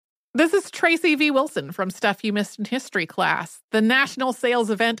This is Tracy V. Wilson from Stuff You Missed in History class. The national sales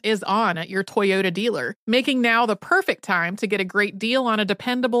event is on at your Toyota dealer, making now the perfect time to get a great deal on a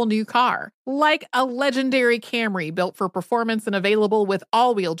dependable new car. Like a legendary Camry built for performance and available with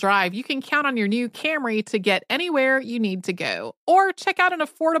all-wheel drive, you can count on your new Camry to get anywhere you need to go. Or check out an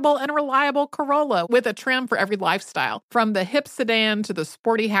affordable and reliable Corolla with a trim for every lifestyle. From the hip sedan to the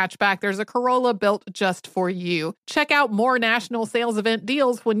sporty hatchback, there's a Corolla built just for you. Check out more national sales event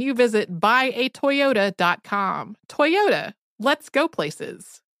deals when you visit buyatoyota.com. Toyota, let's go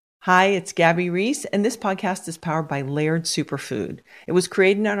places. Hi, it's Gabby Reese, and this podcast is powered by Laird Superfood. It was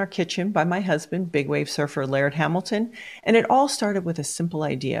created in our kitchen by my husband, big wave surfer Laird Hamilton, and it all started with a simple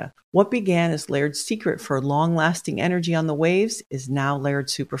idea. What began as Laird's secret for long-lasting energy on the waves is now Laird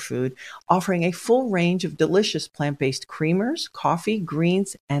Superfood, offering a full range of delicious plant-based creamers, coffee,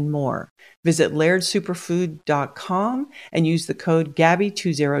 greens, and more. Visit lairdsuperfood.com and use the code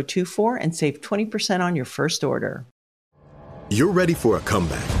GABBY2024 and save 20% on your first order. You're ready for a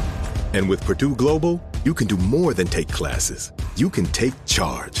comeback. And with Purdue Global, you can do more than take classes. You can take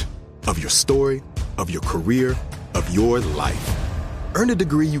charge of your story, of your career, of your life. Earn a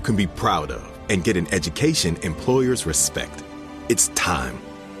degree you can be proud of and get an education employers respect. It's time,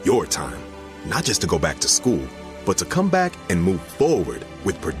 your time, not just to go back to school, but to come back and move forward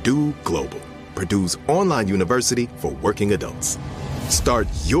with Purdue Global, Purdue's online university for working adults. Start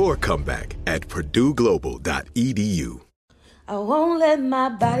your comeback at purdueglobal.edu. I won't let my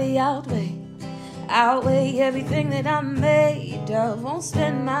body outweigh everything that I'm made of. Won't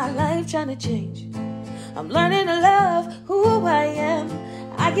spend my life trying to change. I'm learning to love who I am.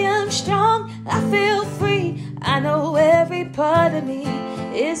 I am strong, I feel free. I know every part of me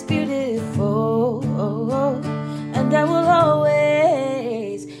is beautiful. And I will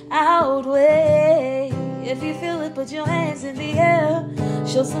always outweigh. If you feel it, put your hands in the air.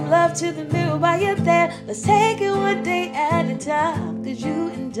 Show some love to the mirror while you're there. Let's take it one day at a time, 'cause you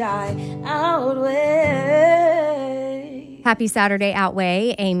and I outweigh. Happy Saturday,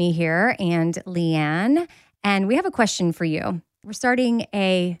 Outweigh. Amy here and Leanne. And we have a question for you. We're starting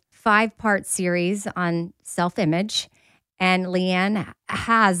a 5-part series on self-image. And Leanne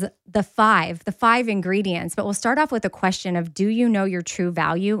has the five ingredients. But we'll start off with a question of, do you know your true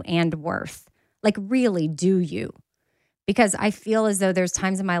value and worth? Like, really, do you? Because I feel as though there's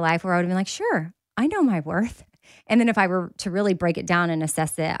times in my life where I would have been like, sure, I know my worth. And then if I were to really break it down and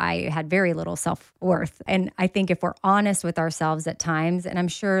assess it, I had very little self-worth. And I think if we're honest with ourselves at times, and I'm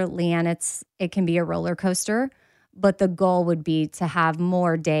sure, Leanne, it can be a roller coaster, but the goal would be to have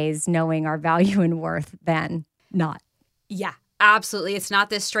more days knowing our value and worth than not. Yeah. Absolutely. It's not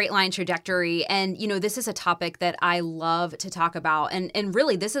this straight line trajectory. And, this is a topic that I love to talk about. And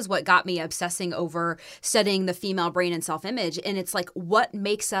really, this is what got me obsessing over studying the female brain and self-image. And it's like, what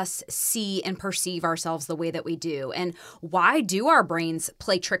makes us see and perceive ourselves the way that we do? And why do our brains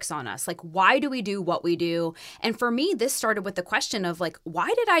play tricks on us? Like, why do we do what we do? And for me, this started with the question of like, why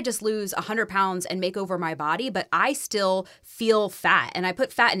did I just lose 100 pounds and make over my body, but I still feel fat? And I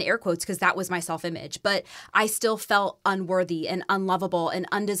put fat in air quotes because that was my self-image, but I still felt unworthy and unlovable and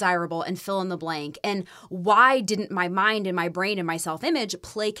undesirable and fill in the blank. And why didn't my mind and my brain and my self-image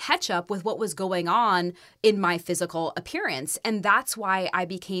play catch up with what was going on in my physical appearance? And that's why I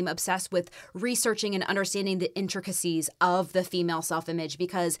became obsessed with researching and understanding the intricacies of the female self-image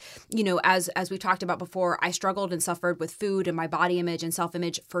because, as we've talked about before, I struggled and suffered with food and my body image and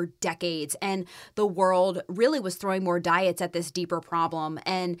self-image for decades. And the world really was throwing more diets at this deeper problem.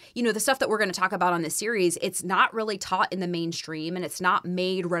 And, the stuff that we're going to talk about on this series, it's not really taught in the mainstream. And it's not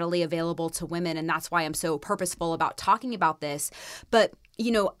made readily available to women. And that's why I'm so purposeful about talking about this. But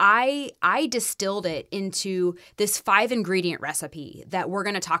I distilled it into this 5-ingredient recipe that we're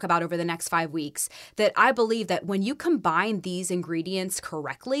going to talk about over the next 5 weeks, that I believe that when you combine these ingredients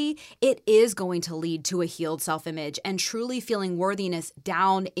correctly, it is going to lead to a healed self-image and truly feeling worthiness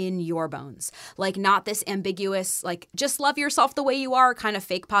down in your bones. Like, not this ambiguous, like, just love yourself the way you are kind of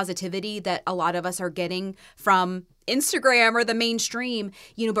fake positivity that a lot of us are getting from Instagram or the mainstream,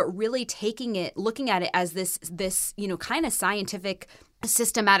 but really taking it, looking at it as this kind of scientific,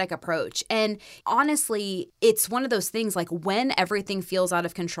 systematic approach. And honestly, it's one of those things like when everything feels out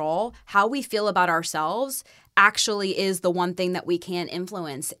of control, how we feel about ourselves actually is the one thing that we can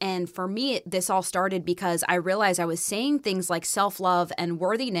influence. And for me, this all started because I realized I was saying things like self-love and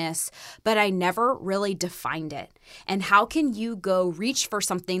worthiness, but I never really defined it. And how can you go reach for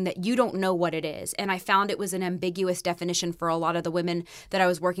something that you don't know what it is? And I found it was an ambiguous definition for a lot of the women that I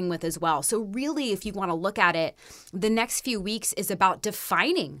was working with as well. So really, if you want to look at it, the next few weeks is about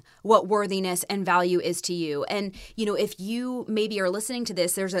defining what worthiness and value is to you. And, if you maybe are listening to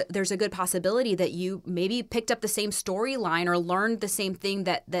this, there's a good possibility that you maybe picked up the same storyline or learned the same thing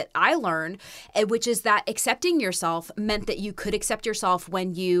that I learned, which is that accepting yourself meant that you could accept yourself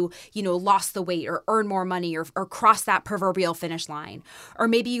when you lost the weight or earn more money or cross that proverbial finish line. Or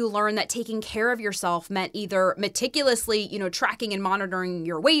maybe you learned that taking care of yourself meant either meticulously, tracking and monitoring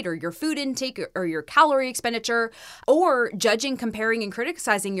your weight or your food intake or your calorie expenditure, or judging, comparing, and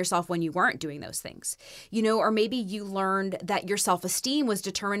criticizing yourself when you weren't doing those things. Or maybe you learned that your self-esteem was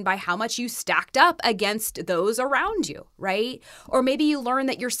determined by how much you stacked up against those around you, right? Or maybe you learned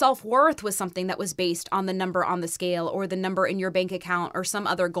that your self-worth was something that was based on the number on the scale or the number in your bank account or some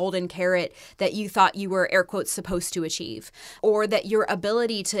other golden carrot that you thought you were, air quotes, supposed to achieve. Or that your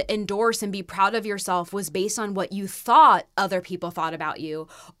ability to endorse and be proud of yourself was based on what you thought other people thought about you.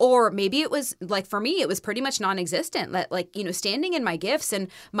 Or maybe it was, like for me, it was pretty much non-existent. That standing in my gifts and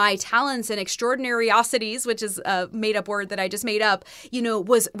my talents and extraordinariosities, which is a made-up word that I just made up,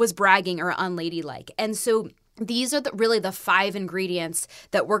 was bragging or unladylike. And so these are really the 5 ingredients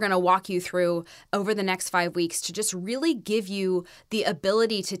that we're going to walk you through over the next 5 weeks to just really give you the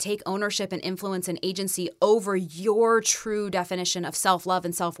ability to take ownership and influence and agency over your true definition of self-love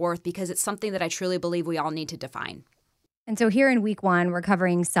and self-worth, because it's something that I truly believe we all need to define. And so here in week 1, we're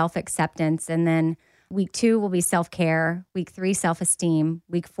covering self-acceptance. And then week 2 will be self-care. Week 3, self-esteem.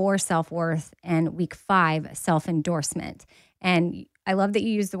 Week 4, self-worth. And week 5, self-endorsement. And I love that you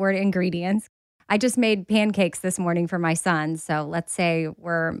use the word ingredients. I just made pancakes this morning for my son. So let's say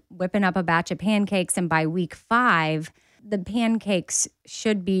we're whipping up a batch of pancakes, and by week 5, the pancakes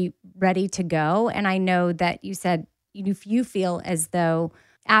should be ready to go. And I know that you said if you feel as though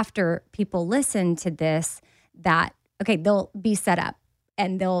after people listen to this, that, okay, they'll be set up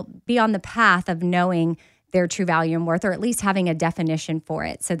and they'll be on the path of knowing their true value and worth, or at least having a definition for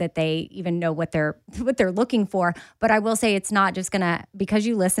it so that they even know what they're looking for. But I will say it's not just gonna, because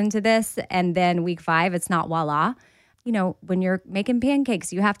you listen to this and then week 5, it's not voila. When you're making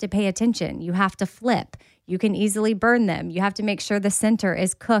pancakes, you have to pay attention. You have to flip. You can easily burn them. You have to make sure the center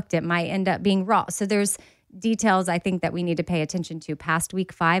is cooked. It might end up being raw. So there's details I think that we need to pay attention to past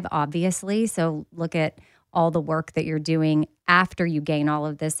week 5, obviously. So look at all the work that you're doing after you gain all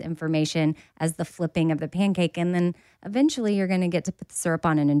of this information as the flipping of the pancake. And then eventually you're going to get to put the syrup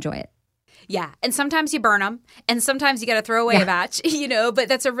on and enjoy it. Yeah. And sometimes you burn them and sometimes you got to throw away a batch, but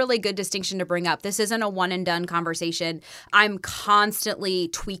that's a really good distinction to bring up. This isn't a one and done conversation. I'm constantly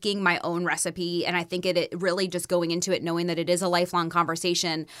tweaking my own recipe. And I think it really just going into it, knowing that it is a lifelong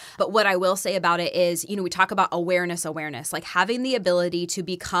conversation. But what I will say about it is, we talk about awareness, like having the ability to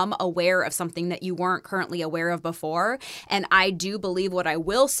become aware of something that you weren't currently aware of before. And I do believe what I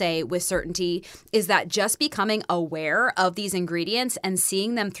will say with certainty is that just becoming aware of these ingredients and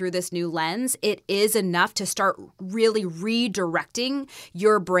seeing them through this new lens, it is enough to start really redirecting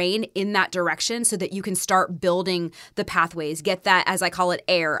your brain in that direction so that you can start building the pathways, get that, as I call it,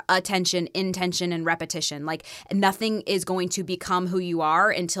 attention, intention, and repetition. Like nothing is going to become who you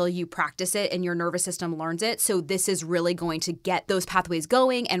are until you practice it and your nervous system learns it. So this is really going to get those pathways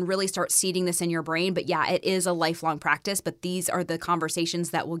going and really start seeding this in your brain. But yeah, it is a lifelong practice, but these are the conversations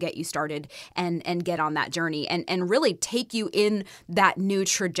that will get you started and get on that journey and really take you in that new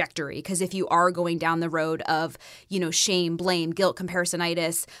trajectory. Because if you are going down the road of, shame, blame, guilt,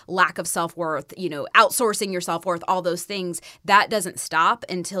 comparisonitis, lack of self-worth, outsourcing your self-worth, all those things, that doesn't stop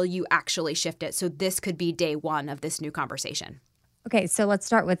until you actually shift it. So this could be day 1 of this new conversation. Okay, so let's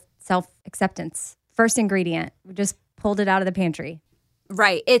start with self-acceptance. First ingredient, we just pulled it out of the pantry.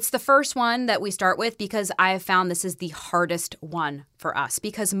 Right. It's the first one that we start with because I have found this is the hardest one for us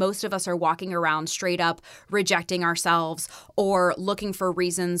because most of us are walking around straight up rejecting ourselves or looking for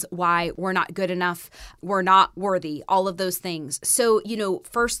reasons why we're not good enough, we're not worthy, all of those things. So,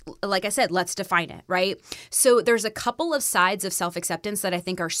 first, like I said, let's define it, right? So there's a couple of sides of self-acceptance that I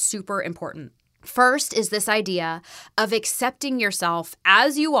think are super important. First is this idea of accepting yourself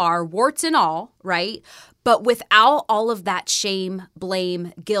as you are, warts and all, right? But without all of that shame,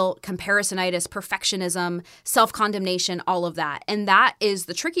 blame, guilt, comparisonitis, perfectionism, self-condemnation, all of that. And that is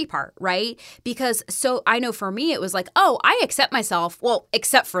the tricky part, right? Because so I know for me, it was like, oh, I accept myself, well,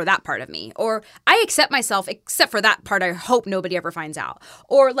 except for that part of me. Or I accept myself except for that part I hope nobody ever finds out.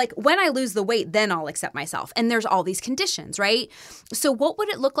 Or like when I lose the weight, then I'll accept myself. And there's all these conditions, right? So what would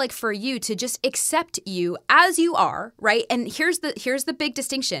it look like for you to just accept you as you are, right? And here's the big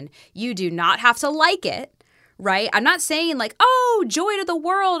distinction. You do not have to like it. right? I'm not saying like, oh, joy to the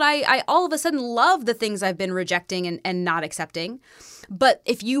world. I all of a sudden love the things I've been rejecting and not accepting. But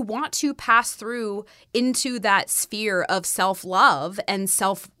if you want to pass through into that sphere of self-love and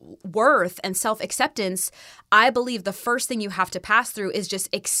self-worth and self-acceptance, I believe the first thing you have to pass through is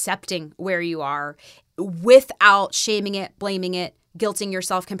just accepting where you are without shaming it, blaming it, guilting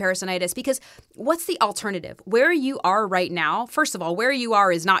yourself, comparisonitis, because what's the alternative? Where you are right now, first of all, where you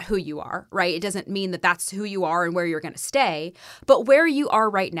are is not who you are, right? It doesn't mean that that's who you are and where you're going to stay, but where you are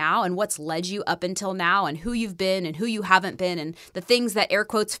right now and what's led you up until now and who you've been and who you haven't been and the things that air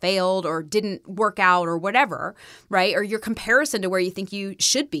quotes failed or didn't work out or whatever, right? Or your comparison to where you think you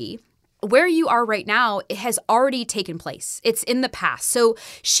should be. Where you are right now, it has already taken place. It's in the past. So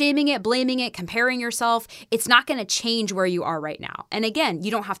shaming it, blaming it, comparing yourself, it's not going to change where you are right now. And again,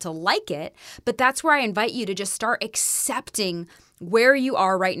 you don't have to like it, but that's where I invite you to just start accepting where you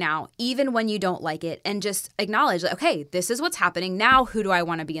are right now, even when you don't like it, and just acknowledge that, okay, this is what's happening. Now, who do I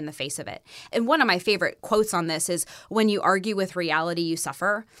want to be in the face of it? And one of my favorite quotes on this is, when you argue with reality, you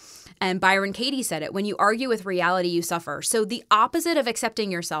suffer. And Byron Katie said it, when you argue with reality, you suffer. So the opposite of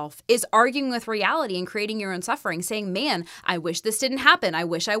accepting yourself is arguing with reality and creating your own suffering, saying, man, I wish this didn't happen. I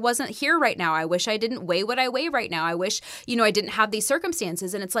wish I wasn't here right now. I wish I didn't weigh what I weigh right now. I wish, I didn't have these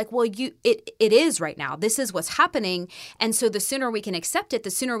circumstances. And it's like, well, it is right now. This is what's happening. And so the sooner we can accept it, the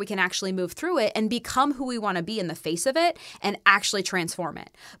sooner we can actually move through it and become who we want to be in the face of it and actually transform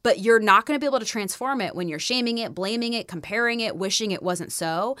it. But you're not going to be able to transform it when you're shaming it, blaming it, comparing it, wishing it wasn't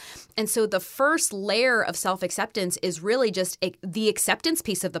so. And so the first layer of self-acceptance is really just the acceptance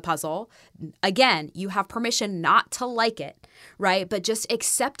piece of the puzzle. Again, you have permission not to like it, right? But just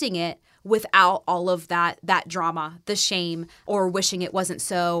accepting it without all of that drama, the shame, or wishing it wasn't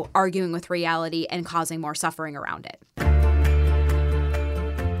so, arguing with reality, and causing more suffering around it.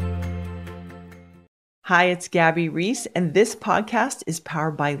 Hi, it's Gabby Reese, and this podcast is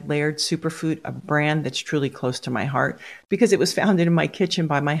powered by Laird Superfood, a brand that's truly close to my heart because it was founded in my kitchen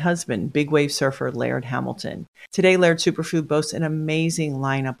by my husband, big wave surfer Laird Hamilton. Today, Laird Superfood boasts an amazing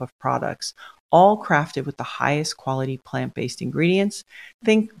lineup of products, all crafted with the highest quality plant-based ingredients.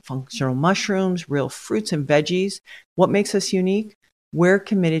 Think functional mushrooms, real fruits and veggies. What makes us unique? We're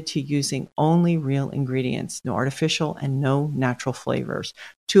committed to using only real ingredients, no artificial and no natural flavors.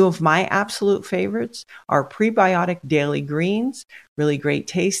 Two of my absolute favorites are prebiotic daily greens, really great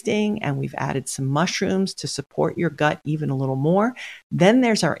tasting, and we've added some mushrooms to support your gut even a little more. Then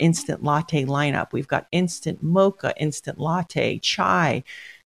there's our instant latte lineup. We've got instant mocha, instant latte, chai.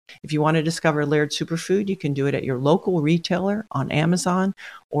 If you want to discover Laird Superfood, you can do it at your local retailer on Amazon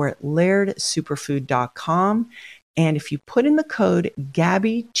or at lairdsuperfood.com. And if you put in the code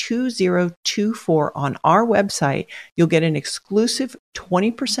GABBY2024 on our website, you'll get an exclusive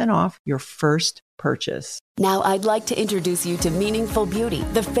 20% off your first purchase. Now I'd like to introduce you to Meaningful Beauty,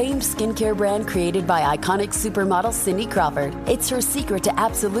 the famed skincare brand created by iconic supermodel Cindy Crawford. It's her secret to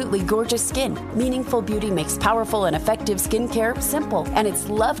absolutely gorgeous skin. Meaningful Beauty makes powerful and effective skincare simple, and it's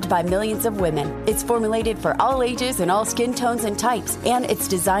loved by millions of women. It's formulated for all ages and all skin tones and types, and it's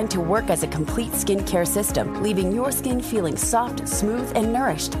designed to work as a complete skincare system, leaving your skin feeling soft, smooth, and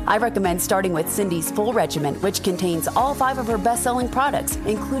nourished. I recommend starting with Cindy's full regimen, which contains all 5 of her best-selling products,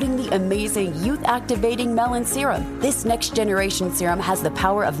 including the amazing youth-activating melon serum. This next generation serum has the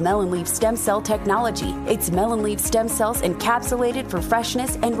power of melon leaf stem cell technology. It's melon leaf stem cells encapsulated for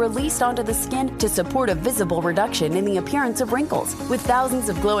freshness and released onto the skin to support a visible reduction in the appearance of wrinkles. With thousands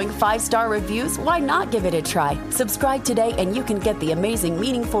of glowing 5-star reviews, why not give it a try? Subscribe today and you can get the amazing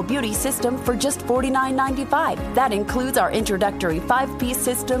Meaningful Beauty system for just $49.95. That includes our introductory 5-piece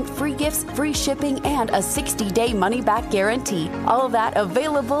system, free gifts, free shipping, and a 60-day money-back guarantee. All of that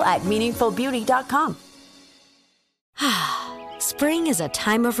available at meaningfulbeauty.com. Spring is a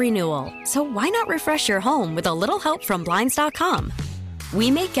time of renewal, so why not refresh your home with a little help from Blinds.com?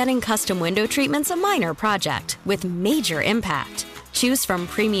 We make getting custom window treatments a minor project with major impact. Choose from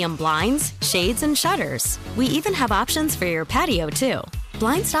premium blinds, shades, and shutters. We even have options for your patio, too.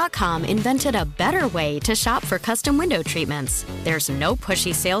 Blinds.com invented a better way to shop for custom window treatments. There's no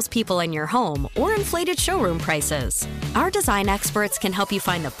pushy salespeople in your home or inflated showroom prices. Our design experts can help you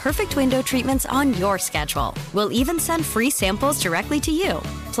find the perfect window treatments on your schedule. We'll even send free samples directly to you.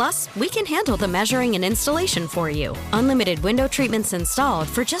 Plus, we can handle the measuring and installation for you. Unlimited window treatments installed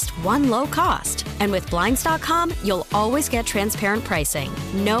for just one low cost. And with Blinds.com, you'll always get transparent pricing.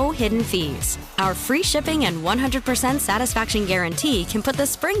 No hidden fees. Our free shipping and 100% satisfaction guarantee can put the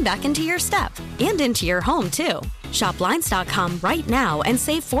spring back into your step and into your home, too. Shop Blinds.com right now and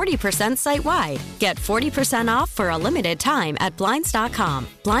save 40% site-wide. Get 40% off for a limited time at Blinds.com.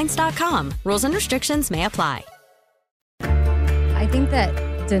 Blinds.com. Rules and restrictions may apply. think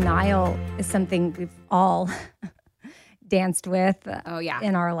that denial is something we've all danced with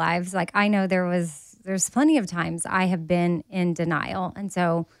in our lives. Like, I know there's plenty of times I have been in denial. And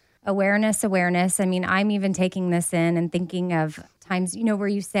so awareness. I mean, I'm even taking this in and thinking of times, where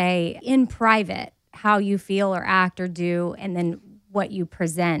you say in private how you feel or act or do, and then what you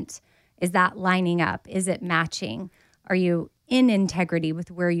present. Is that lining up? Is it matching? Are you in integrity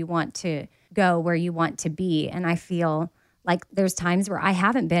with where you want to go, where you want to be? And I feel like there's times where I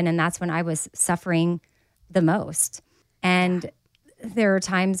haven't been, and that's when I was suffering the most. And there are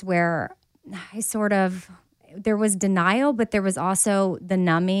times where there was denial, but there was also the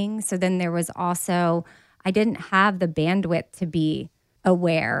numbing. So then there was also, I didn't have the bandwidth to be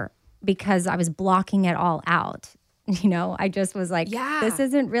aware because I was blocking it all out. I just was like, This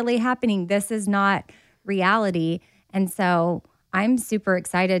isn't really happening. This is not reality. And so I'm super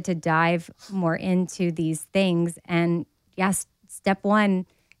excited to dive more into these things. And yes, step one,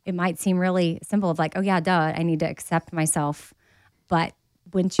 it might seem really simple of like, oh yeah, duh, I need to accept myself. But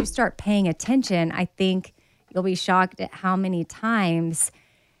once you start paying attention, I think you'll be shocked at how many times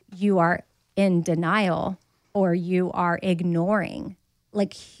you are in denial or you are ignoring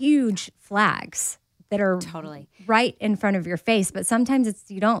like huge flags that are totally right in front of your face. But sometimes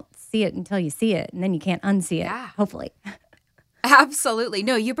you don't see it until you see it, and then you can't unsee it, hopefully. Absolutely.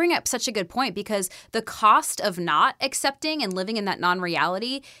 No, you bring up such a good point, because the cost of not accepting and living in that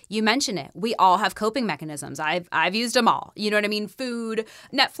non-reality, you mention it. We all have coping mechanisms. I've used them all. You know what I mean? Food,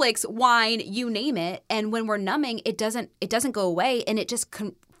 Netflix, wine, you name it. And when we're numbing, it doesn't go away, and it just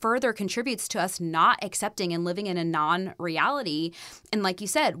further contributes to us not accepting and living in a non-reality. And like you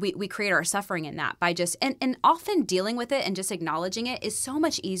said, we create our suffering in that by just, and often dealing with it and just acknowledging it is so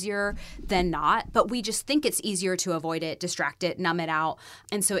much easier than not, but we just think it's easier to avoid it, distract it, numb it out.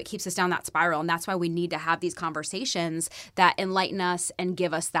 And so it keeps us down that spiral. And that's why we need to have these conversations that enlighten us and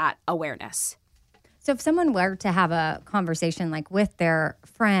give us that awareness. So if someone were to have a conversation like with their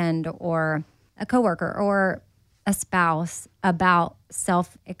friend or a coworker or a spouse about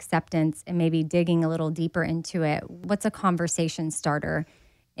self-acceptance and maybe digging a little deeper into it, what's a conversation starter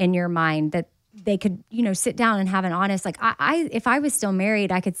in your mind that they could, sit down and have an honest, like if I was still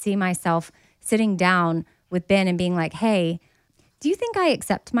married, I could see myself sitting down with Ben and being like, hey, do you think I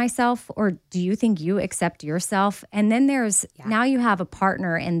accept myself, or do you think you accept yourself? And then now you have a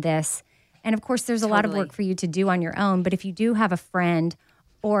partner in this. And of course, there's a lot of work for you to do on your own. But if you do have a friend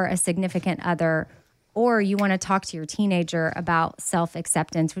or a significant other, or you want to talk to your teenager about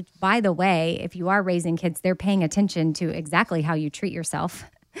self-acceptance, which, by the way, if you are raising kids, they're paying attention to exactly how you treat yourself.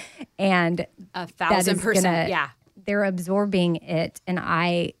 And 1,000%, they're absorbing it. And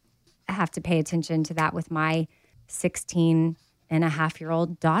I have to pay attention to that with my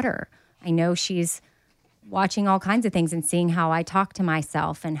 16-and-a-half-year-old daughter. I know she's watching all kinds of things and seeing how I talk to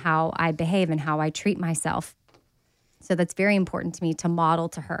myself and how I behave and how I treat myself. So that's very important to me to model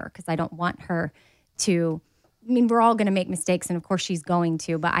to her, because I don't want her we're all going to make mistakes, and of course she's going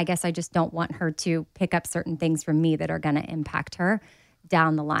to, but I guess I just don't want her to pick up certain things from me that are going to impact her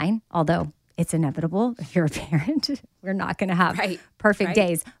down the line. Although it's inevitable if you're a parent, we're not going to have perfect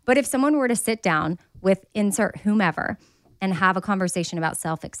days. But if someone were to sit down with insert whomever and have a conversation about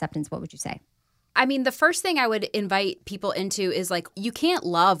self-acceptance, what would you say? I mean, the first thing I would invite people into is like, you can't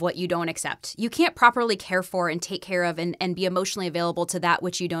love what you don't accept. You can't properly care for and take care of and be emotionally available to that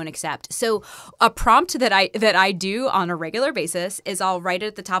which you don't accept. So a prompt that I do on a regular basis is I'll write it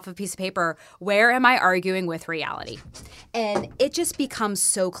at the top of a piece of paper, where am I arguing with reality? And it just becomes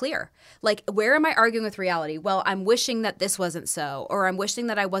so clear. Like, where am I arguing with reality? Well, I'm wishing that this wasn't so, or I'm wishing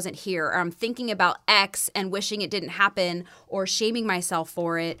that I wasn't here, or I'm thinking about X and wishing it didn't happen, or shaming myself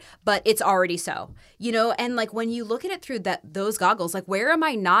for it, but it's already so, And like, when you look at it through those goggles, like, where am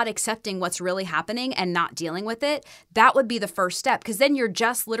I not accepting what's really happening and not dealing with it? That would be the first step, because then you're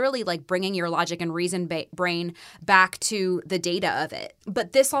just literally like bringing your logic and reason brain back to the data of it.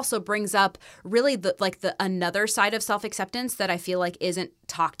 But this also brings up really the another side of self-acceptance that I feel like isn't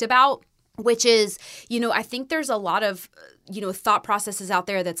talked about, which is, I think there's a lot of, thought processes out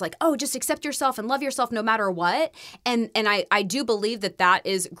there that's like, oh, just accept yourself and love yourself no matter what. And I do believe that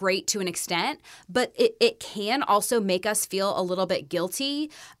is great to an extent, but it can also make us feel a little bit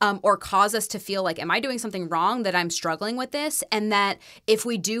guilty or cause us to feel like, am I doing something wrong that I'm struggling with this? And that if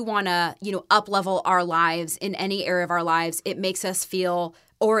we do want to, up-level our lives in any area of our lives, it makes us feel,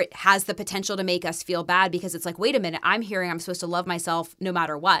 or it has the potential to make us feel bad, because it's like, wait a minute, I'm hearing I'm supposed to love myself no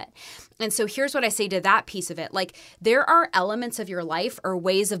matter what. And so here's what I say to that piece of it. Like, there are elements of your life or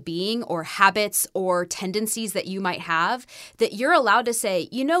ways of being or habits or tendencies that you might have that you're allowed to say,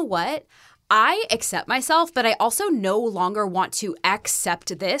 you know what? I accept myself, but I also no longer want to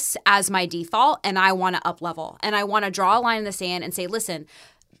accept this as my default, and I want to up level. And I want to draw a line in the sand and say, listen,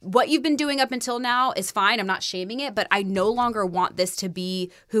 what you've been doing up until now is fine. I'm not shaming it, but I no longer want this to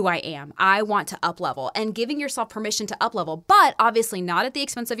be who I am. I want to up level, and giving yourself permission to up level, but obviously not at the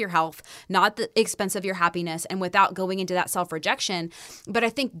expense of your health, not at the expense of your happiness, and without going into that self-rejection. But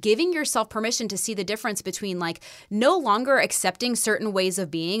I think giving yourself permission to see the difference between like no longer accepting certain ways of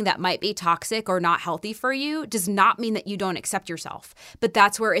being that might be toxic or not healthy for you does not mean that you don't accept yourself. But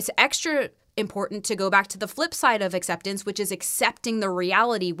that's where it's extra important to go back to the flip side of acceptance, which is accepting the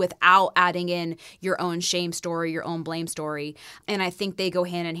reality without adding in your own shame story, your own blame story. And I think they go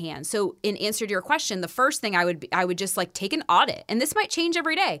hand in hand. So in answer to your question, the first thing I would just like take an audit, and this might change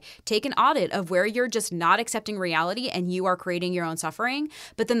every day. Take an audit of where you're just not accepting reality and you are creating your own suffering.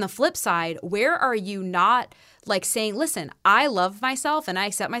 But then the flip side, where are you not like saying, listen, I love myself and I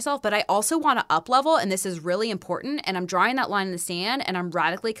accept myself, but I also want to up level, and this is really important, and I'm drawing that line in the sand, and I'm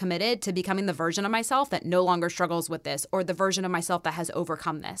radically committed to becoming the version of myself that no longer struggles with this, or the version of myself that has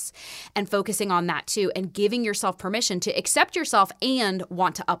overcome this, and focusing on that too, and giving yourself permission to accept yourself and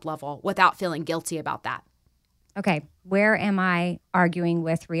want to up level without feeling guilty about that. Okay, where am I arguing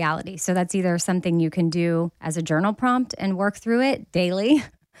with reality? So that's either something you can do as a journal prompt and work through it daily.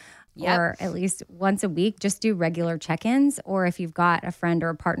 Yep. Or at least once a week, just do regular check-ins. Or if you've got a friend or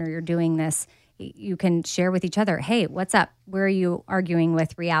a partner you're doing this, you can share with each other, hey, what's up? Where are you arguing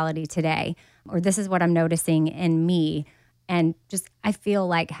with reality today? Or this is what I'm noticing in me. And just, I feel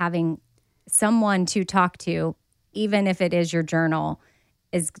like having someone to talk to, even if it is your journal,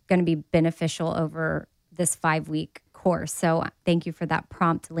 is going to be beneficial over this 5-week course. So thank you for that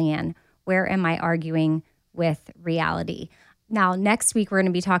prompt, Leanne. Where am I arguing with reality? Now, next week, we're going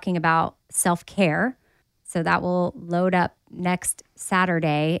to be talking about self-care. So that will load up next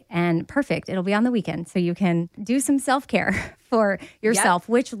Saturday, and perfect. It'll be on the weekend. So you can do some self-care for yourself,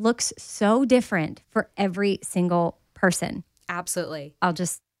 which looks so different for every single person. Absolutely. I'll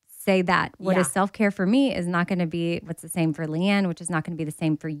just say that what is self-care for me is not going to be what's the same for Leanne, which is not going to be the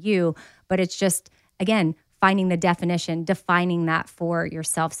same for you. But it's just, again, finding the definition, defining that for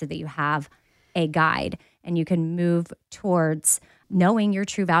yourself so that you have a guide and you can move towards knowing your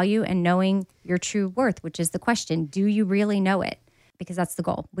true value and knowing your true worth, which is the question. Do you really know it? Because that's the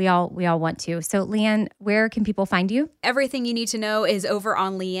goal. We all want to. So Leanne, where can people find you? Everything you need to know is over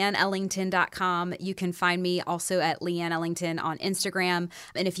on leanneellington.com. You can find me also at Leanne Ellington on Instagram.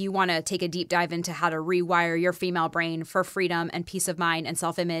 And if you want to take a deep dive into how to rewire your female brain for freedom and peace of mind and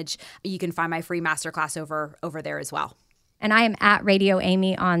self-image, you can find my free masterclass over there as well. And I am at Radio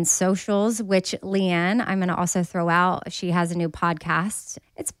Amy on socials, which Leanne, I'm going to also throw out. She has a new podcast.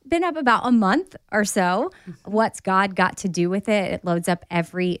 It's been up about a month or so. What's God Got to Do with It? It loads up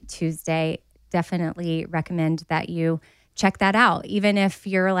every Tuesday. Definitely recommend that you check that out. Even if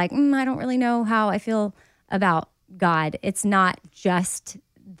you're like, I don't really know how I feel about God. It's not just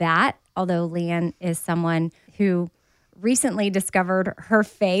that, although Leanne is someone who recently discovered her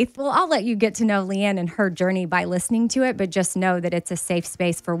faith. Well, I'll let you get to know Leanne and her journey by listening to it, but just know that it's a safe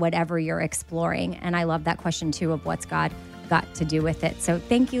space for whatever you're exploring. And I love that question too of what's God got to do with it. So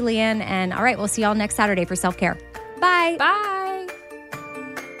thank you, Leanne. And all right, we'll see y'all next Saturday for self-care. Bye. Bye.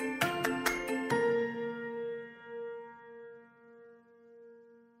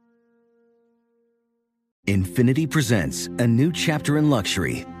 Infiniti presents a new chapter in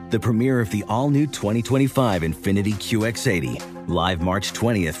luxury, the premiere of the all-new 2025 Infiniti QX80, live March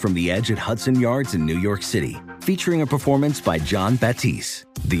 20th from the Edge at Hudson Yards in New York City, featuring a performance by John Batiste.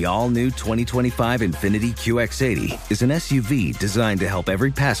 The all-new 2025 Infiniti QX80 is an SUV designed to help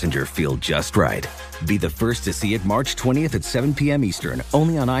every passenger feel just right. Be the first to see it March 20th at 7 p.m. Eastern,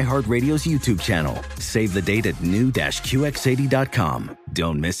 only on iHeartRadio's YouTube channel. Save the date at new-QX80.com.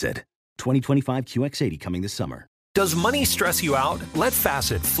 Don't miss it. 2025 QX80 coming this summer. Does money stress you out? Let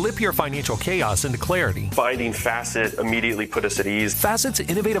Facet flip your financial chaos into clarity. Finding Facet immediately put us at ease. Facet's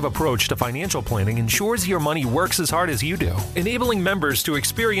innovative approach to financial planning ensures your money works as hard as you do, enabling members to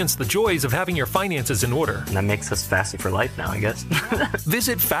experience the joys of having your finances in order. And that makes us Facet for life now, I guess.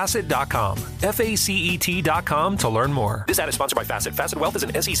 Visit Facet.com, FACET.com to learn more. This ad is sponsored by Facet. Facet Wealth is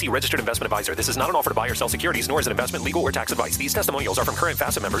an SEC registered investment advisor. This is not an offer to buy or sell securities, nor is it investment, legal, or tax advice. These testimonials are from current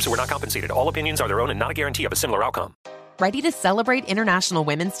Facet members who are not compensated. All opinions are their own and not a guarantee of a similar outcome. Ready to celebrate International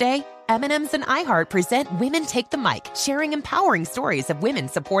Women's Day? M&M's and iHeart present Women Take the Mic, sharing empowering stories of women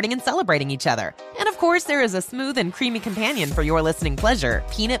supporting and celebrating each other. And of course, there is a smooth and creamy companion for your listening pleasure,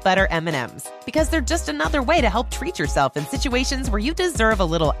 peanut butter M&M's. Because they're just another way to help treat yourself in situations where you deserve a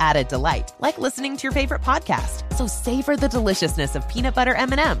little added delight, like listening to your favorite podcast. So So savor the deliciousness of peanut butter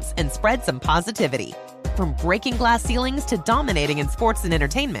M&Ms and spread some positivity. From breaking glass ceilings to dominating in sports and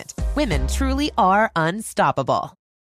entertainment, women truly are unstoppable.